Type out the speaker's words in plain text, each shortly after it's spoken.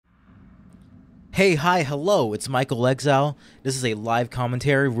Hey, hi, hello, it's Michael Exile. This is a live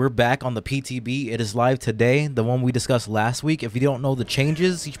commentary. We're back on the PTB. It is live today, the one we discussed last week. If you don't know the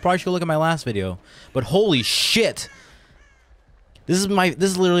changes, you probably should look at my last video. But holy shit! This is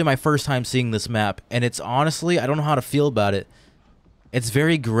literally my first time seeing this map, and it's honestly, I don't know how to feel about it. It's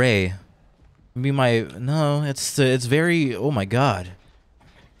very gray. It's very, oh my god.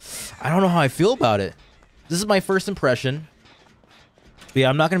 I don't know how I feel about it. This is my first impression. But yeah,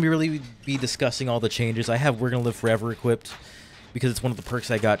 I'm not going to really be discussing all the changes. I have We're Gonna Live Forever equipped because it's one of the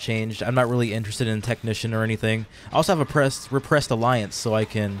perks I got changed. I'm not really interested in Technician or anything. I also have a Repressed Alliance so I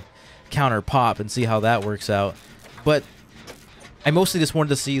can counter pop and see how that works out. But I mostly just wanted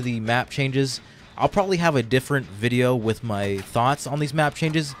to see the map changes. I'll probably have a different video with my thoughts on these map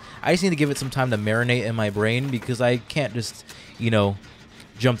changes. I just need to give it some time to marinate in my brain because I can't just, you know,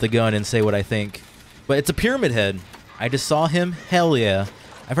 jump the gun and say what I think. But it's a Pyramid Head. I just saw him. Hell yeah.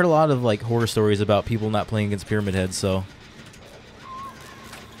 I've heard a lot of like horror stories about people not playing against Pyramid Heads, so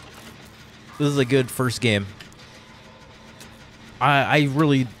this is a good first game. I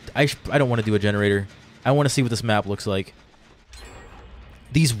don't want to do a generator. I want to see what this map looks like.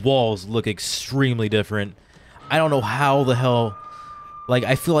 These walls look extremely different. I don't know how the hell. Like,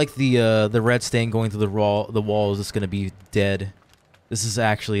 I feel like the red stain going through the wall is just gonna be dead. This is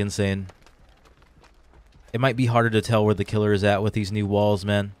actually insane. It might be harder to tell where the killer is at with these new walls,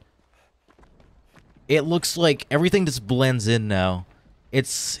 man. It looks like everything just blends in now.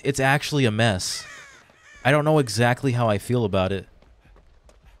 It's actually a mess. I don't know exactly how I feel about it.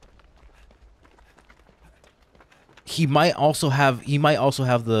 He might also have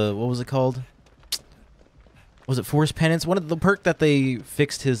the, what was it called? Was it Force Penance? One of the perk that they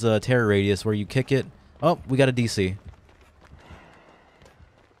fixed his terror radius where you kick it. Oh, we got a DC.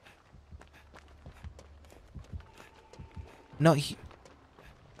 No,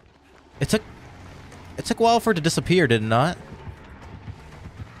 it took a while for it to disappear, did it not?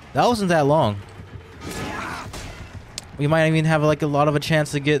 That wasn't that long. We might even have like a lot of a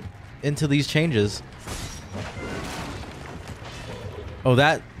chance to get into these changes. Oh,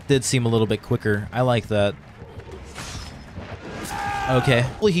 that did seem a little bit quicker. I like that. Okay.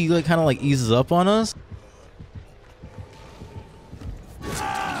 Well, he like, kind of like eases up on us.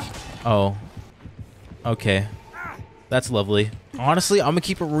 Oh. Okay. That's lovely. Honestly, I'm gonna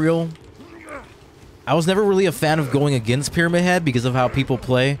keep it real. I was never really a fan of going against Pyramid Head because of how people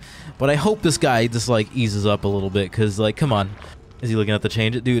play, but I hope this guy just like eases up a little bit because like, come on. Is he looking at the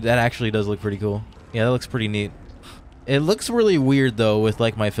change? Dude, that actually does look pretty cool. Yeah, that looks pretty neat. It looks really weird though with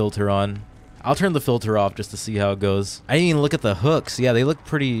like my filter on. I'll turn the filter off just to see how it goes. I didn't even look at the hooks. Yeah, they look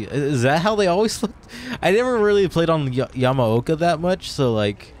pretty... Is that how they always look? I never really played on Yamaoka that much, so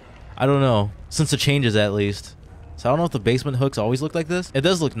like, I don't know. Since the changes at least. So I don't know if the basement hooks always look like this. It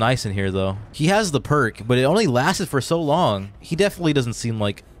does look nice in here, though. He has the perk, but it only lasted for so long. He definitely doesn't seem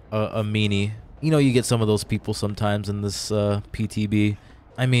like a meanie. You know, you get some of those people sometimes in this PTB.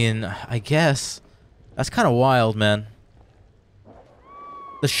 I mean, I guess. That's kind of wild, man.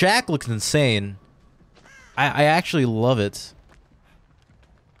 The shack looks insane. I actually love it.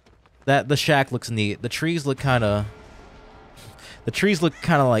 The shack looks neat. The trees look kind of... The trees look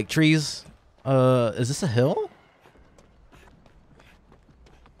kind of like trees. Is this a hill?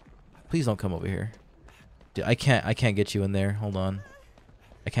 Please don't come over here. Dude, I can't get you in there. Hold on.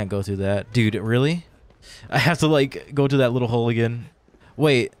 I can't go through that. Dude, really? I have to, like, go to that little hole again.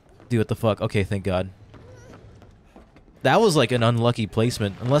 Wait. Dude, what the fuck? Okay, thank God. That was, like, an unlucky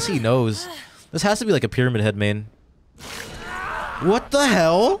placement. Unless he knows. This has to be, like, a Pyramid Head main. What the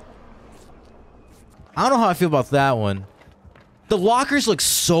hell? I don't know how I feel about that one. The lockers look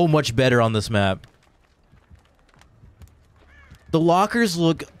so much better on this map. The lockers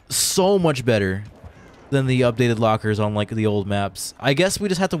look so much better than the updated lockers on like the old maps. I guess we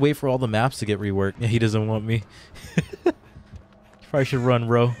just have to wait for all the maps to get reworked. Yeah, he doesn't want me. Probably should run,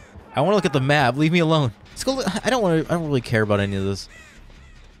 bro. I want to look at the map. Leave me alone. Let's go. I don't really care about any of this.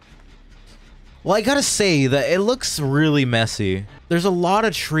 Well, I gotta say that it looks really messy. There's a lot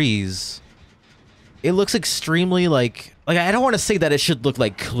of trees. It looks extremely like I don't want to say that it should look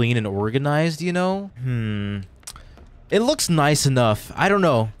like clean and organized, you know? It looks nice enough. I don't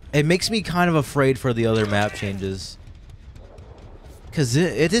know. It makes me kind of afraid for the other map changes. Because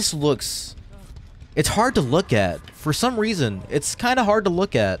it just looks... It's hard to look at. For some reason, it's kind of hard to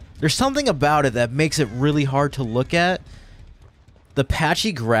look at. There's something about it that makes it really hard to look at. The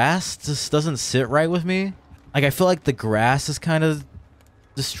patchy grass just doesn't sit right with me. Like, I feel like the grass is kind of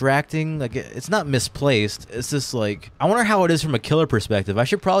distracting. Like, it's not misplaced. It's just like... I wonder how it is from a killer perspective. I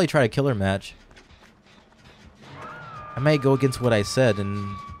should probably try a killer match. I might go against what I said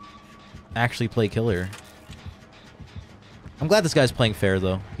and actually play killer. I'm glad this guy's playing fair,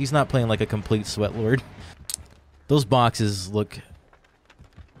 though. He's not playing like a complete sweat lord. Those boxes look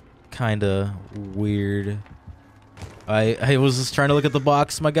kind of weird. I was just trying to look at the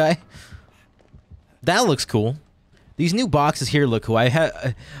box, my guy. That looks cool. These new boxes here look cool.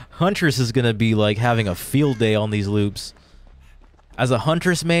 Huntress is gonna be like having a field day on these loops. As a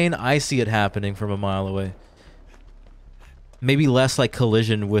Huntress main, I see it happening from a mile away. Maybe less like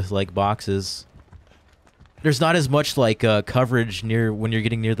collision with like boxes. There's not as much like coverage near when you're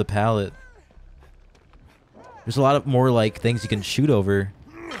getting near the pallet. There's a lot of more like things you can shoot over.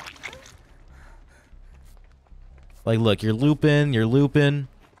 Like, look, you're looping.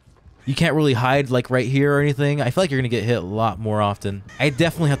 You can't really hide like right here or anything. I feel like you're gonna get hit a lot more often. I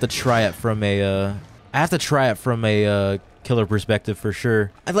definitely have to try it from a. Killer perspective for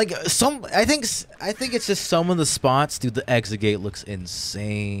sure. I think it's just some of the spots, dude. The exit gate looks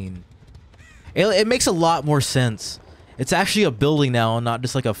insane. It makes a lot more sense. It's actually a building now, not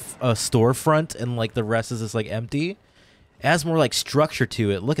just like a storefront, and like the rest is just like empty. It has more like structure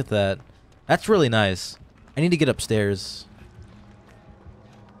to it. Look at that. That's really nice. I need to get upstairs.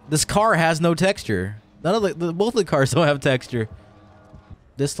 This car has no texture. Both of the cars don't have texture.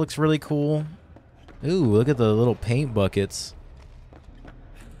 This looks really cool. Ooh, look at the little paint buckets.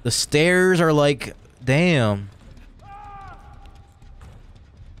 The stairs are like, damn.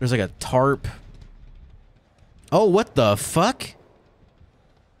 There's like a tarp. Oh, what the fuck?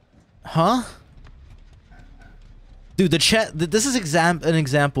 Huh? Dude, this is an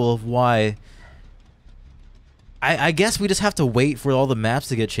example of why... I guess we just have to wait for all the maps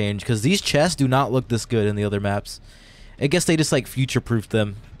to get changed, because these chests do not look this good in the other maps. I guess they just like future-proofed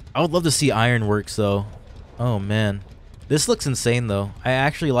them. I would love to see ironworks though. Oh man. This looks insane though. I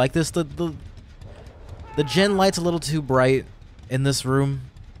actually like this. The gen light's a little too bright in this room.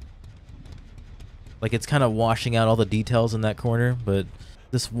 Like it's kind of washing out all the details in that corner, but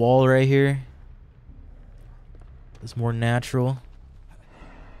this wall right here is more natural.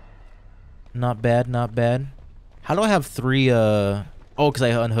 Not bad, not bad. How do I have 3 oh, because I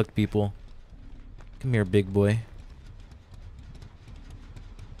unhooked people. Come here, big boy.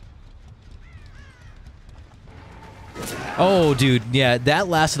 Oh, dude, yeah, that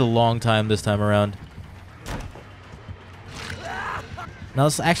lasted a long time this time around. Now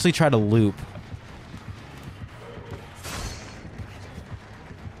let's actually try to loop.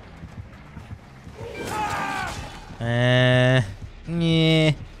 Yeah.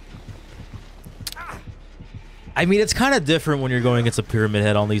 I mean, it's kind of different when you're going against a pyramid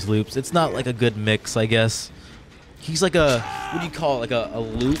head on these loops. It's not like a good mix, I guess. He's like a, what do you call it? Like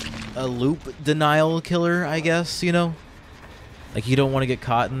a loop denial killer, I guess, you know? Like you don't want to get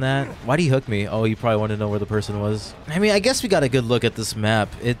caught in that. Why do you hook me? Oh, you probably want to know where the person was. I mean, I guess we got a good look at this map.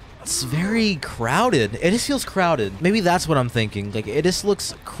 It's very crowded. It just feels crowded. Maybe that's what I'm thinking. Like it just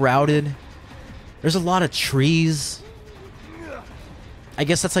looks crowded. There's a lot of trees. I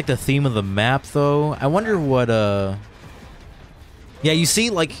guess that's like the theme of the map, though. I wonder what, Yeah, you see,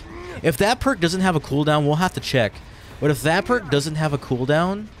 like, if that perk doesn't have a cooldown, we'll have to check. But if that perk doesn't have a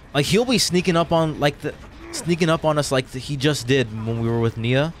cooldown, like, he'll be sneaking up on, like, sneaking up on us like he just did when we were with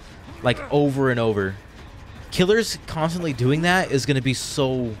Nia. Like, over and over. Killers constantly doing that is going to be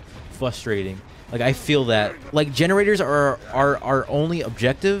so frustrating. Like, I feel that. Like, generators are our only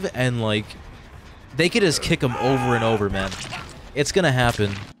objective, and, like, they could just kick them over and over, man. It's gonna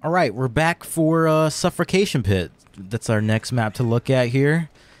happen. All right, we're back for Suffocation Pit. That's our next map to look at here.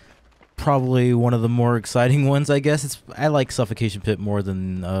 Probably one of the more exciting ones, I guess. I like Suffocation Pit more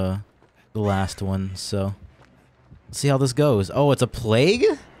than the last one, so let's see how this goes. Oh, it's a plague?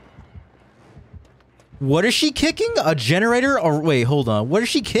 What is she kicking? A generator? Or wait, hold on. What does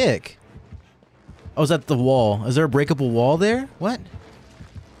she kick? Oh, is that the wall? Is there a breakable wall there? What?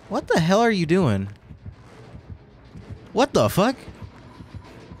 What the hell are you doing? What the fuck?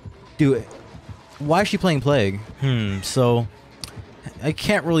 Dude, why is she playing Plague? So I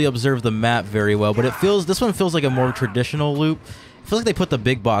can't really observe the map very well, but this one feels like a more traditional loop. I feel like they put the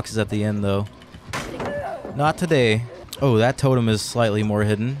big boxes at the end though. Not today. Oh, that totem is slightly more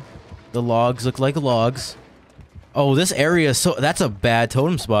hidden. The logs look like logs. Oh, this area is that's a bad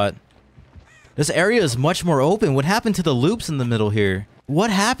totem spot. This area is much more open. What happened to the loops in the middle here? What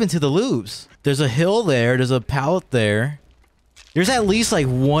happened to the loops? There's a hill there. There's a pallet there. There's at least like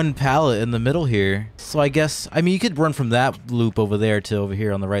one pallet in the middle here. So I guess, I mean, you could run from that loop over there to over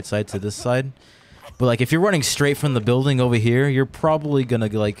here on the right side to this side. But like if you're running straight from the building over here, you're probably gonna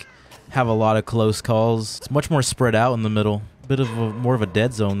like have a lot of close calls. It's much more spread out in the middle. Bit of more of a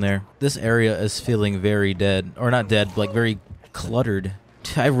dead zone there. This area is feeling very dead. Or not dead, but like very cluttered.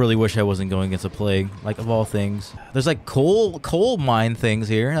 I really wish I wasn't going against a plague, like, of all things. There's, like, coal mine things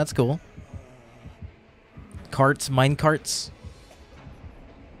here. That's cool. Carts, mine carts.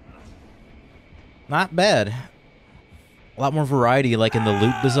 Not bad. A lot more variety, like, in the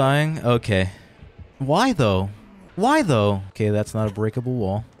loot design. Okay. Why, though? Why, though? Okay, that's not a breakable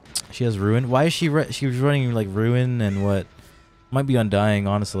wall. She has ruin. Why is she was running, like, ruin and what? Might be undying,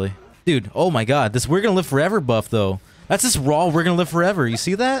 honestly. Dude, oh my god. This We're Gonna Live Forever buff, though. That's this raw We're Gonna Live Forever. You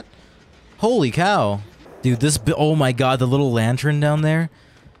see that? Holy cow. Dude, this... Oh my god, the little lantern down there.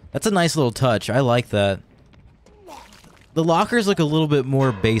 That's a nice little touch. I like that. The lockers look a little bit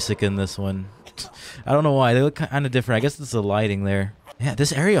more basic in this one. I don't know why. They look kind of different. I guess it's the lighting there. Yeah,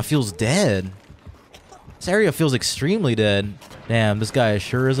 this area feels dead. This area feels extremely dead. Damn, this guy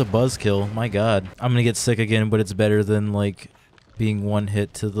sure is a buzzkill. My god. I'm gonna get sick again, but it's better than, like, being one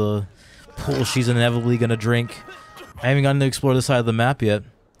hit to the pool she's inevitably gonna drink. I haven't gotten to explore this side of the map yet.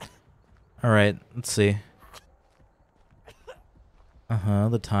 Alright, let's see. Uh-huh,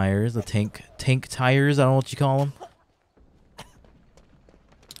 the tires. The tank tires. I don't know what you call them.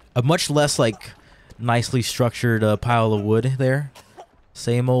 A much less, like, nicely structured pile of wood there.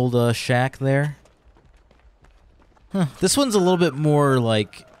 Same old shack there. Huh. This one's a little bit more,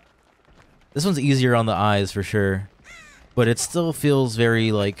 like... This one's easier on the eyes, for sure. But it still feels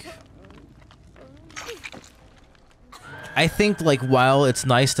very, like... I think, like, while it's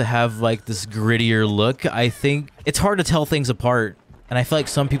nice to have, like, this grittier look, I think it's hard to tell things apart. And I feel like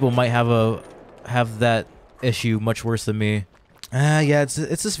some people might have that issue much worse than me. Yeah, it's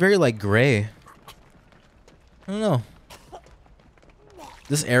just very, like, gray. I don't know.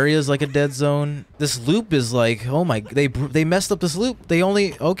 This area is like a dead zone. This loop is like, oh my, they messed up this loop. They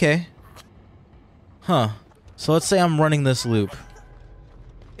only, okay. Huh. So let's say I'm running this loop.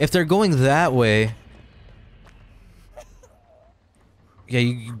 If they're going that way, yeah,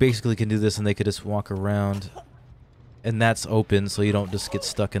 you basically can do this and they could just walk around. And that's open, so you don't just get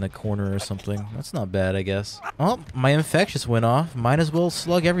stuck in a corner or something. That's not bad, I guess. Oh, my infectious went off. Might as well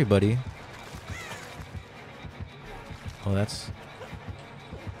slug everybody. Oh, that's...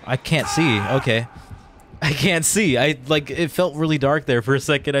 I can't see. Okay. I can't see. It felt really dark there for a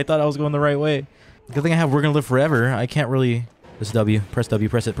second. I thought I was going the right way. Good thing I have We're Gonna Live Forever. I can't really... This W. Press W.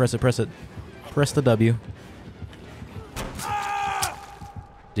 Press it. Press it. Press it. Press the W.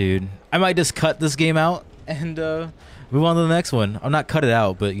 Dude. I might just cut this game out and move on to the next one. I'm not cut it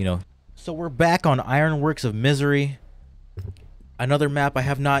out, but, you know. So we're back on Ironworks of Misery. Another map I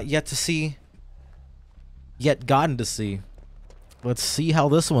have not yet to see. Yet gotten to see. Let's see how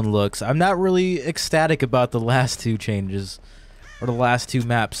this one looks. I'm not really ecstatic about the last two changes. Or the last two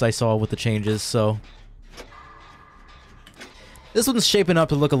maps I saw with the changes, so... This one's shaping up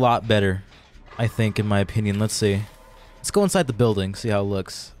to look a lot better, I think, in my opinion. Let's see. Let's go inside the building, see how it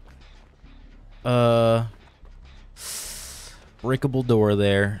looks. Breakable door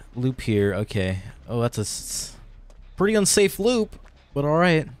there. Loop here, okay. Oh, that's a pretty unsafe loop, but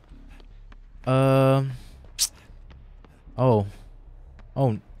alright. Oh.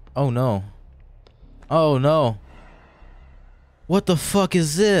 Oh no. Oh no. What the fuck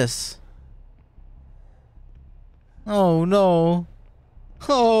is this? Oh no.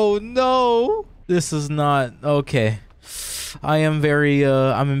 Oh no. This is not okay. I am very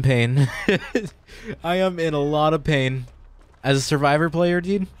I'm in pain. I am in a lot of pain. As a Survivor player,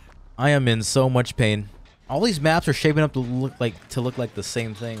 dude, I am in so much pain. All these maps are shaping up to look like the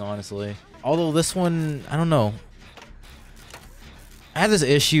same thing, honestly. Although this one, I don't know. I have this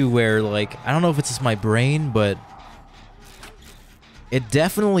issue where, like, I don't know if it's just my brain, but it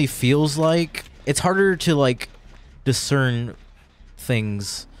definitely feels like it's harder to, like, discern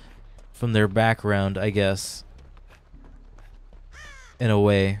things from their background, I guess. In a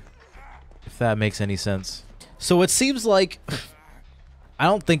way. If that makes any sense. So it seems like... I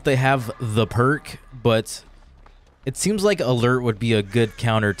don't think they have the perk, but it seems like Alert would be a good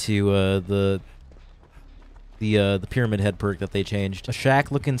counter to the Pyramid Head perk that they changed. A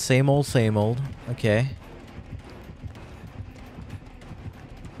shack looking same old, same old. Okay.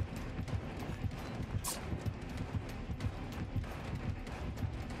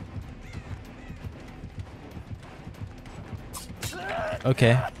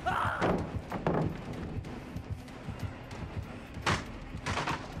 Okay.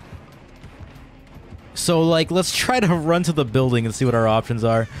 So, like, let's try to run to the building and see what our options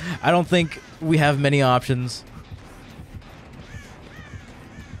are. I don't think we have many options.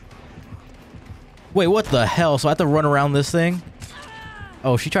 Wait, what the hell? So I have to run around this thing?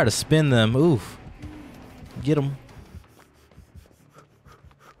 Oh, she tried to spin them. Oof. Get him.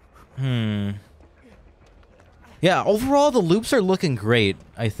 Yeah, overall, the loops are looking great,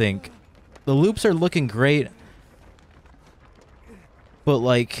 I think. The loops are looking great. But,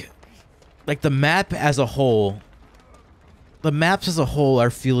 like the map as a whole... The maps as a whole are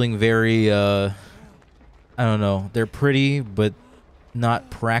feeling very, I don't know. They're pretty, but not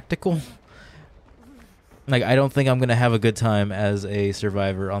practical. Like, I don't think I'm gonna have a good time as a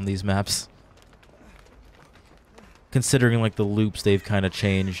survivor on these maps. Considering, like, the loops they've kind of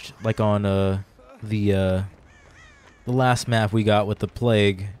changed. Like, on, the last map we got with the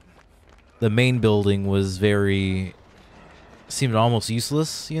plague, the main building was very... seemed almost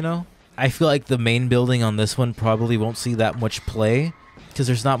useless, you know? I feel like the main building on this one probably won't see that much play, because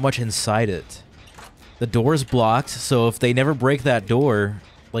there's not much inside it. The door's blocked, so if they never break that door,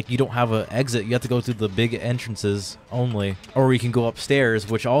 like, you don't have an exit. You have to go through the big entrances only. Or you can go upstairs,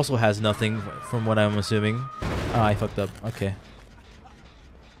 which also has nothing, from what I'm assuming. Oh, I fucked up. Okay.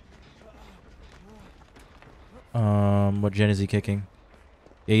 What gen is he kicking?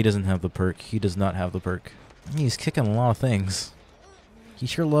 Yeah, he doesn't have the perk. He does not have the perk. He's kicking a lot of things. He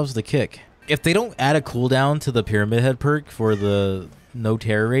sure loves the kick. If they don't add a cooldown to the Pyramid Head perk for the no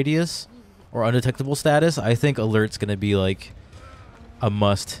terror radius or undetectable status, I think alert's gonna be like a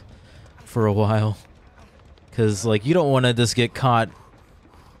must for a while. Cause like you don't want to just get caught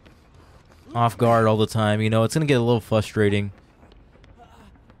off guard all the time, you know, it's gonna get a little frustrating.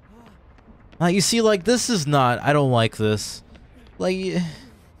 You see, like, this is not, I don't like this. Like,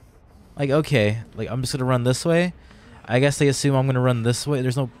 okay, like, I'm just gonna run this way. I guess they assume I'm gonna run this way.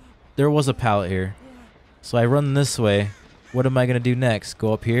 There was a pallet here. So I run this way. What am I gonna do next?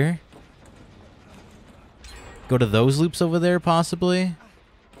 Go up here? Go to those loops over there, possibly?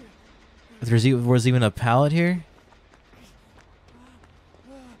 If was even a pallet here?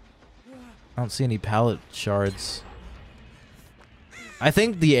 I don't see any pallet shards. I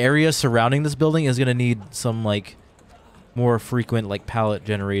think the area surrounding this building is gonna need some, like, more frequent, like, pallet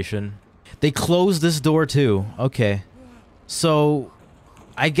generation. They closed this door too. Okay. So,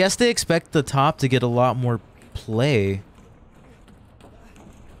 I guess they expect the top to get a lot more play.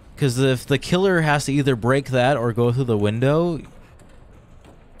 Because if the killer has to either break that or go through the window,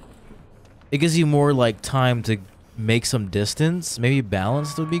 it gives you more, like, time to make some distance. Maybe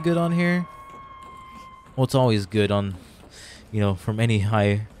balanced would be good on here. Well, it's always good on, you know, from any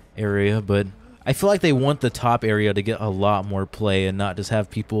high area, but I feel like they want the top area to get a lot more play and not just have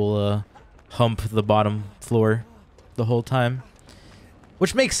people, hump the bottom floor the whole time.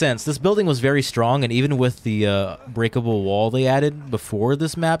 Which makes sense. This building was very strong, and even with the breakable wall they added before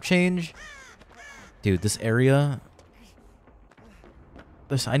this map change... Dude, this area...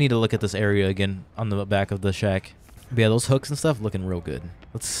 I need to look at this area again on the back of the shack. But yeah, those hooks and stuff looking real good.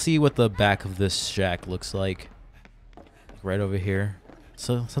 Let's see what the back of this shack looks like. Right over here.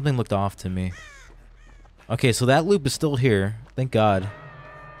 So, something looked off to me. Okay, so that loop is still here. Thank God.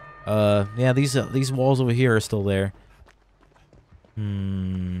 Yeah, these walls over here are still there.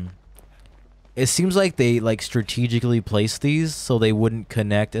 It seems like they, like, strategically placed these so they wouldn't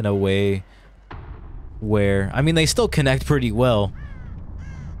connect in a way where... I mean, they still connect pretty well.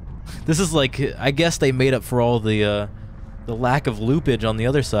 This is like... I guess they made up for all the lack of loopage on the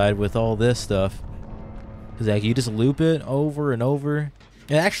other side with all this stuff. Because, like, you just loop it over and over.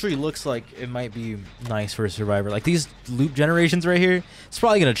 It actually looks like it might be nice for a survivor. Like, these loop generations right here, it's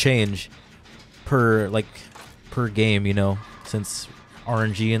probably going to change per game, you know, since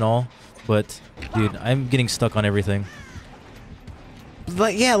RNG and all. But, dude, I'm getting stuck on everything.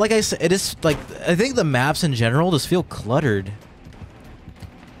 Like, yeah, like I said, it is, like, I think the maps in general just feel cluttered.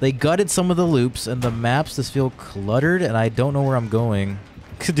 They gutted some of the loops, and the maps just feel cluttered, and I don't know where I'm going.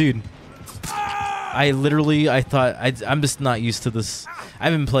 Dude. I thought, I'm just not used to this. I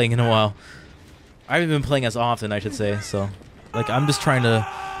haven't been playing in a while. I haven't been playing as often, I should say, so. Like, I'm just trying to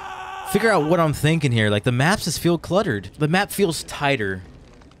figure out what I'm thinking here. Like, the maps just feel cluttered. The map feels tighter.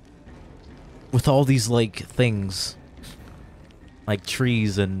 With all these, like, things. Like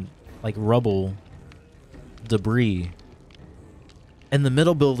trees and, like, rubble. Debris. And the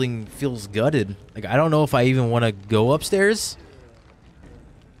middle building feels gutted. Like, I don't know if I even want to go upstairs.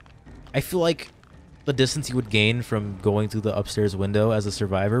 I feel like the distance you would gain from going through the upstairs window as a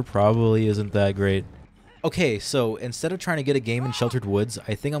survivor probably isn't that great. Okay, so instead of trying to get a game in Sheltered Woods,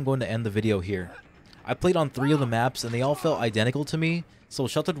 I think I'm going to end the video here. I played on 3 of the maps and they all felt identical to me, so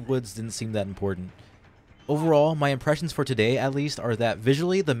Sheltered Woods didn't seem that important. Overall, my impressions for today, at least, are that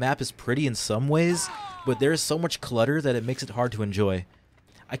visually the map is pretty in some ways, but there is so much clutter that it makes it hard to enjoy.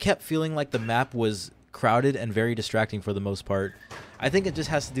 I kept feeling like the map was crowded and very distracting for the most part. I think it just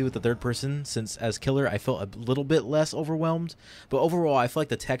has to do with the third person, since as killer I felt a little bit less overwhelmed, but overall I feel like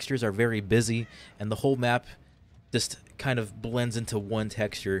the textures are very busy and the whole map just kind of blends into one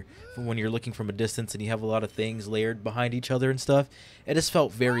texture when you're looking from a distance and you have a lot of things layered behind each other and stuff. It just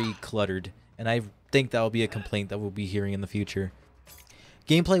felt very cluttered, and I think that will be a complaint that we'll be hearing in the future.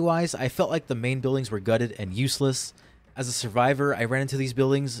 Gameplay wise, I felt like the main buildings were gutted and useless. As a survivor, I ran into these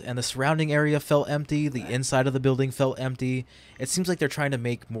buildings and the surrounding area felt empty, the inside of the building felt empty. It seems like they're trying to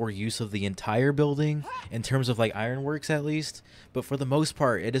make more use of the entire building, in terms of like ironworks at least, but for the most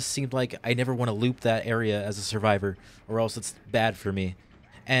part, it just seemed like I never want to loop that area as a survivor, or else it's bad for me.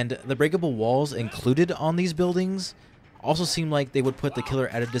 And the breakable walls included on these buildings also seemed like they would put the killer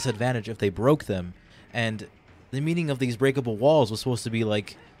at a disadvantage if they broke them, and the meaning of these breakable walls was supposed to be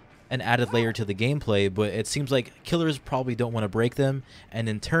like an added layer to the gameplay, but it seems like killers probably don't want to break them, and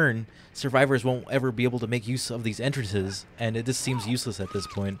in turn, survivors won't ever be able to make use of these entrances, and it just seems useless at this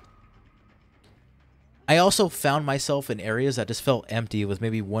point. I also found myself in areas that just felt empty with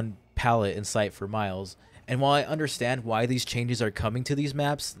maybe one pallet in sight for miles, and while I understand why these changes are coming to these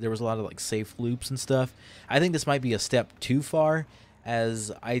maps, there was a lot of like safe loops and stuff, I think this might be a step too far,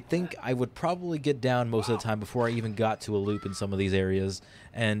 as I think I would probably get down most of the time before I even got to a loop in some of these areas,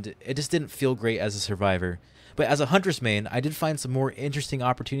 and it just didn't feel great as a survivor. But as a Huntress main, I did find some more interesting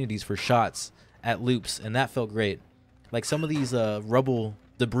opportunities for shots at loops, and that felt great. Like some of these rubble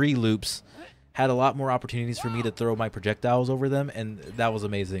debris loops had a lot more opportunities for me to throw my projectiles over them, and that was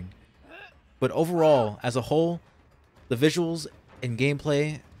amazing. But overall, as a whole, the visuals and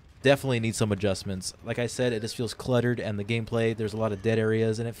gameplay definitely need some adjustments. Like I said, it just feels cluttered, and the gameplay, there's a lot of dead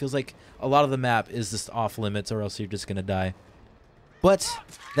areas, and it feels like a lot of the map is just off limits, or else you're just gonna die. But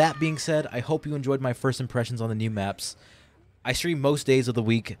that being said, I hope you enjoyed my first impressions on the new maps. I stream most days of the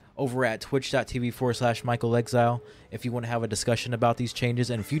week over at twitch.tv/MichaelExile if you want to have a discussion about these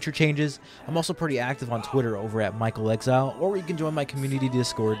changes and future changes. I'm also pretty active on Twitter over at MichaelExile, or you can join my community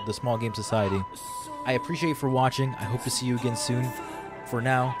Discord, the Small Game Society. I appreciate you for watching. I hope to see you again soon. For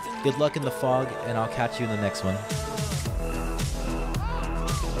now, good luck in the fog, and I'll catch you in the next one.